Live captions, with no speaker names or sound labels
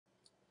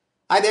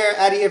Hi there,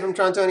 Addy here from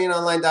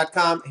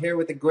TorontonianOnline.com, here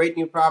with a great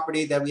new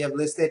property that we have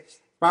listed.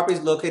 Property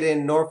is located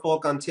in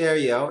Norfolk,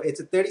 Ontario. It's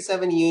a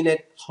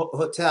 37-unit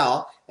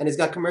hotel, and it's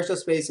got commercial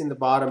space in the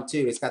bottom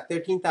too. It's got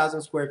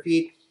 13,000 square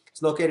feet.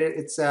 It's located.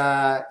 It's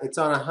on a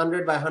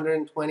 100 by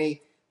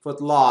 120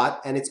 foot lot,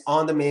 and it's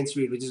on the main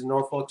street, which is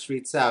Norfolk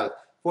Street South.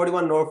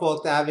 41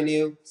 Norfolk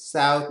Avenue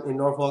South in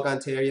Norfolk,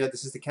 Ontario.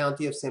 This is the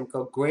county of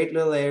Simcoe. Great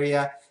little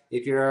area.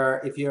 If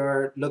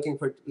you're looking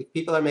for, if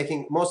people are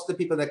making, most of the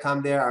people that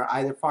come there are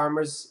either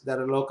farmers that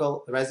are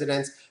local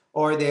residents,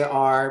 or they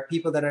are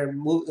people that are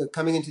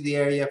coming into the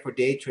area for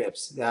day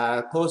trips.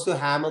 Close to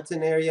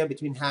Hamilton area,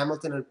 between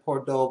Hamilton and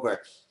Port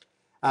Dover.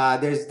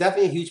 There's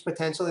definitely a huge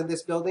potential in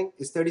this building.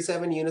 It's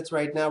 37 units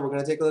right now. We're going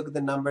to take a look at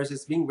the numbers.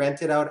 It's being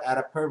rented out at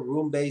a per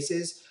room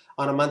basis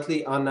on a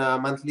monthly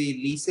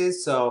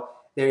leases. So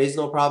there is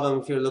no problem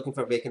if you're looking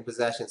for vacant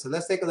possession. So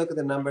let's take a look at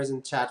the numbers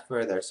and chat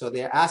further. So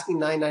they're asking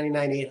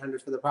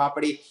 $999,800 for the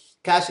property.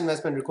 Cash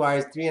investment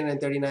requires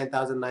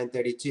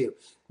 $339,932.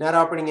 Net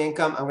operating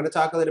income, I'm going to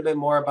talk a little bit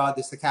more about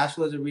this. The cash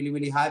flows are really,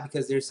 really high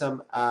because there's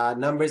some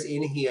numbers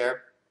in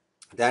here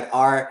that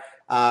are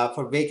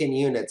for vacant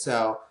units.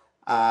 So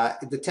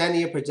the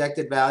 10-year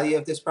projected value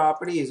of this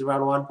property is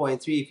around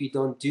 1.3 if you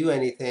don't do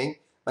anything.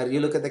 But if you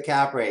look at the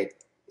cap rate,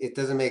 it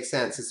doesn't make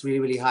sense. It's really,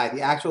 really high. The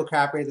actual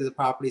cap rate that the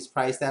property is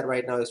priced at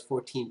right now is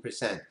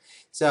 14%.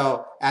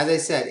 So as I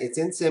said, it's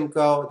in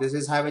Simcoe. This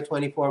is Highway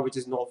 24, which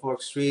is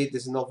Norfolk Street.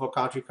 This is Norfolk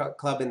Country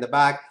Club in the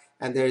back.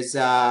 And there's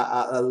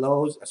a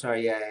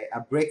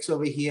Bricks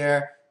over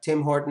here.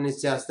 Tim Horton is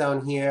just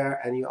down here.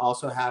 And you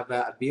also have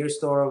a beer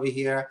store over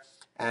here.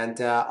 And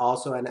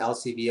also an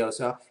LCBO.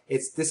 So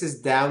this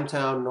is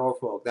downtown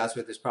Norfolk. That's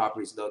where this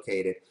property is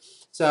located.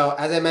 So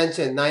as I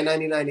mentioned,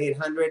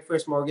 $999,800.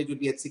 First mortgage would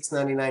be at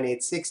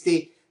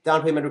 $699,860.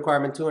 Down payment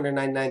requirement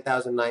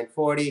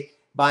 $299,940.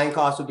 Buying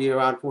cost would be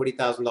around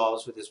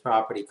 $40,000 for this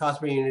property.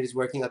 Cost per unit is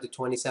working up to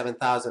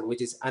 $27,000,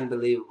 which is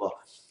unbelievable.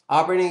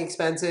 Operating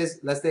expenses,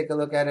 let's take a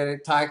look at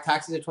it.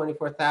 Taxes are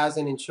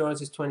 $24,000,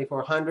 insurance is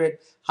 $2,400,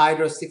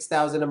 hydro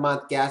 $6,000 a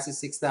month, gas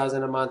is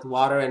 $6,000 a month,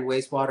 water and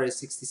wastewater is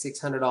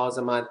 $6,600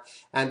 a month,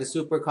 and the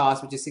super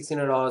cost, which is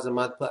 $1,600 a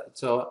month.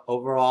 So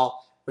overall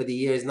for the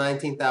year is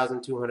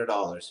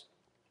 $19,200.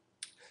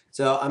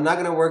 So I'm not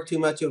going to work too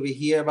much over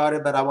here about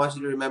it, but I want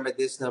you to remember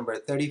this number,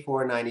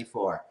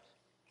 $34.94.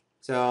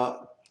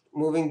 So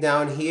moving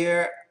down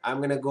here, I'm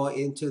going to go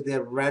into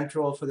the rent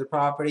roll for the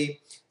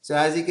property. So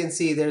as you can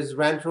see, there's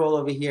rent roll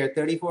over here,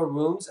 34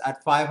 rooms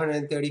at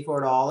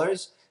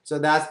 $534. So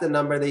that's the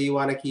number that you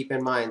want to keep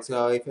in mind.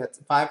 So if it's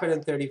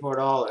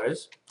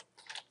 $534,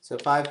 so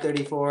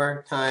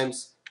 534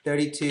 times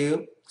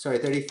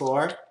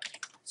 34.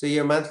 So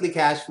your monthly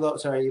cash flow,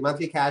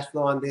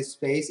 on this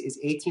space is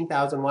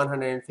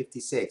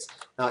 $18,156.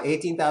 Now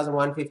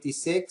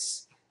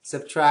 18,156,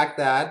 subtract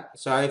that.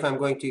 Sorry if I'm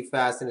going too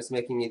fast and it's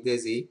making you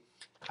dizzy.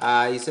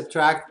 You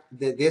subtract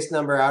this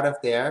number out of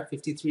there,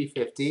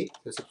 5,350.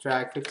 So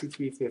subtract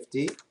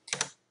 5,350.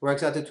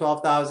 Works out to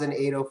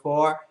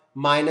 12,804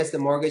 minus the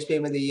mortgage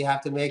payment that you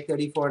have to make,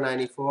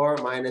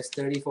 $34.94 minus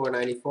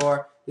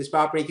 $34.94. This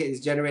property is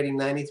generating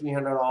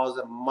 $9,300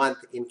 a month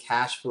in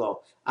cash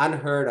flow.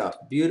 Unheard of.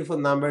 Beautiful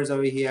numbers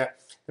over here.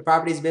 The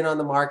property's been on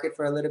the market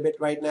for a little bit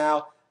right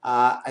now.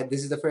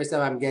 This is the first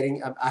time I'm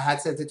getting, I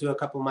had sent it to a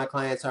couple of my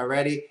clients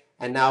already,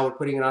 and now we're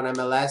putting it on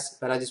MLS,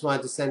 but I just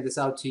wanted to send this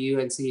out to you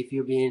and see if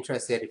you'd be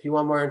interested. If you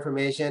want more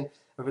information,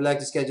 or if you'd like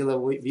to schedule a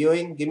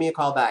viewing, give me a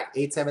call back,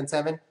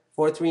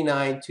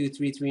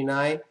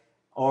 877-439-2339,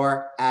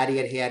 or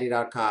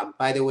Addy@heyaddy.com.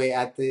 By the way,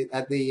 at the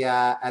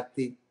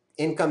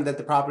income that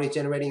the property is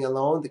generating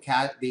alone, the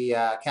cap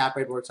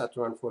rate works out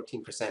to around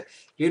 14%.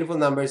 Beautiful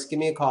numbers. Give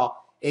me a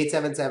call,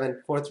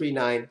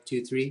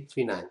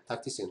 877-439-2339.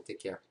 Talk to you soon. Take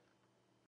care.